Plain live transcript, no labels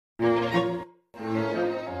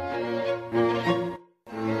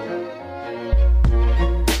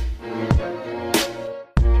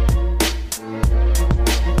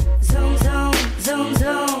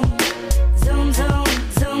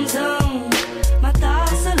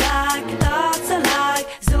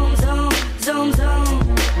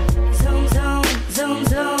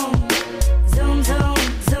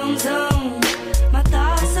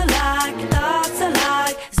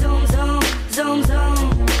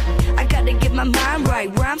My mind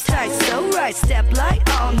right, rhymes tight, so right. Step light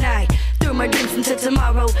all night, through my dreams into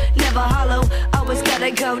tomorrow. Never hollow, always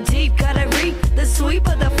gotta go deep. Gotta reap the sweep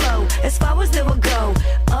of the flow, as far as they will go.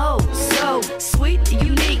 Oh, so sweet,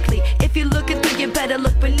 uniquely. If you're looking through, you better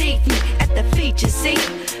look beneath me. At the feet, you see,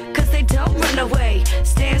 cause they don't run away.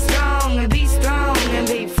 Stand strong and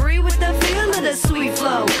be free with the feel of the sweet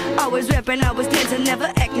flow. Always rapping, always dancing,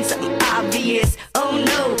 never acting something obvious. Oh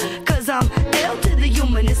no, cause I'm L to the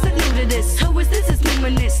humanist, I'm new to this. Who is this? It's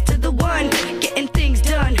luminous to the one getting things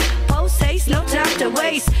done. Post haste, no time to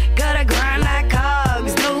waste. Gotta grind like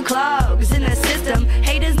cogs, no clogs in the system.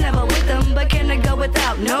 Haters never with them, but can I go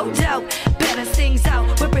without? No doubt, balance things out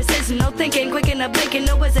with precision. No thinking, quick in the blinking,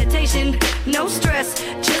 no hesitation, no stress,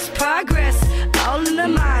 just progress. All in the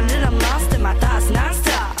mind, and I'm lost in my thoughts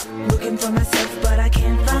non-stop. Looking for myself, but I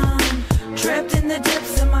can't find. Trapped in the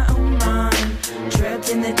depths of my own mind. Trapped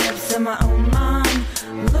in the depths of my own mind.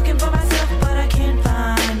 Looking for myself, but I can't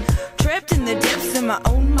find. Trapped in the depths of my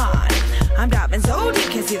own mind. I'm diving so deep,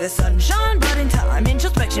 can see the sunshine, but in time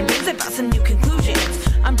introspection brings about some new conclusions.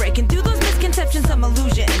 I'm breaking through those misconceptions, some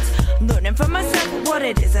illusions. Learning for myself what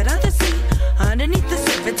it is that others see. Underneath the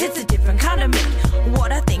surface, it's a different kind of me.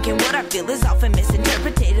 What I think and what I feel is often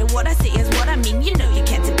misinterpreted. What I say is what I mean, you know you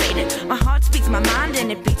can't debate it. My heart speaks my mind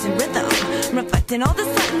and it beats in rhythm, reflecting all the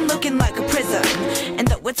sun, looking like a prism. And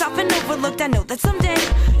though it's often overlooked, I know that someday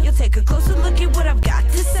you'll take a closer look at what I've got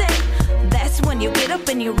to say. That's when you get up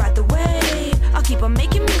and you ride the wave. I'll keep on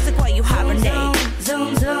making music while you hibernate.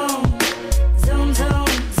 Zoom, zoom, zoom, zoom,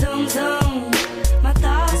 zoom, zoom. My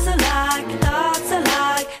thoughts are like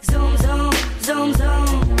zoom, zoom, zoom, zoom,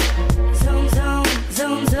 zoom, zoom,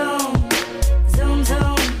 zoom, zoom, zoom,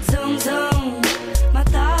 zoom, zoom, zoom. My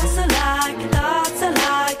thoughts are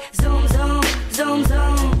like zoom, zoom, zoom,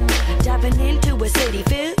 zoom. Diving into a city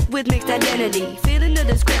filled with mixed identity, feeling the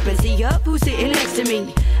discrepancy of who's sitting next to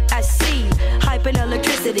me. I see hype and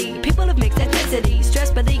electricity, people of mixed ethnicity,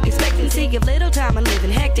 stressed by the expectancy of little time and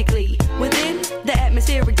living hectically. Within the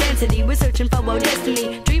atmospheric density, we're searching for our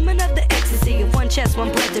destiny, dreaming of the ecstasy of one chest,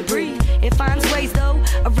 one breath to breathe. It finds ways though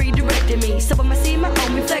of redirecting me, so I'ma see my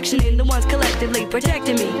own reflection in the ones collectively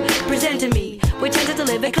protecting me, presenting me with chances to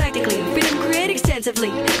live eclectically, freedom create extensively.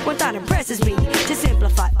 One thought impresses me, to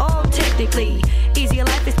simplify all technically, easier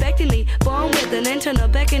life expectantly, born with an internal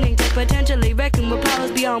beckoning to potentially reckon with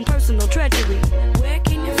powers beyond personal treachery. Where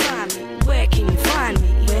can you find me? Where can you find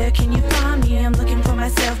me? Where can you find me? I'm looking for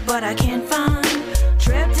myself, but I can't find.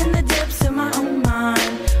 Trapped in the depths of my own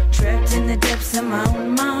mind. Trapped in the depths of my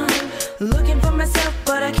own mind. Looking for myself,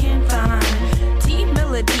 but I can't find.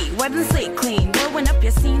 T-melody, wiped and slate clean, blowing up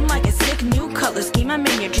your scene like a sick new color scheme. I'm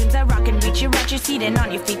in your dreams, I rock and reach you out your seat and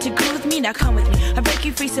on your feet to groove with me. Now come with me, I break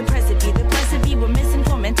you free, suppress it, be the blessed be. We're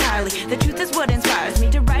misinformed entirely. The truth is what inspires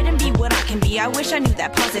me to write and be what I can be. I wish I knew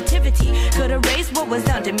that positivity could erase what was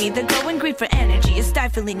done to me. The growing greed for energy is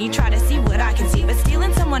stifling. You try to see what I can see, but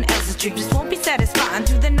stealing someone else's dreams just won't be satisfying.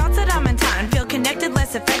 Through the knots that I'm untying, feel connected,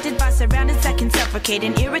 less affected by surroundings that can suffocate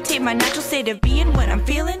and irritate my natural state of being. When I'm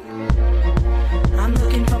feeling, I'm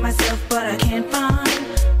looking for myself, but I can't find.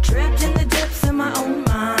 Trapped in the depths of my own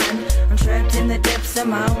mind. I'm trapped in the depths of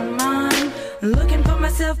my own mind. Looking for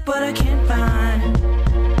myself, but I can't find.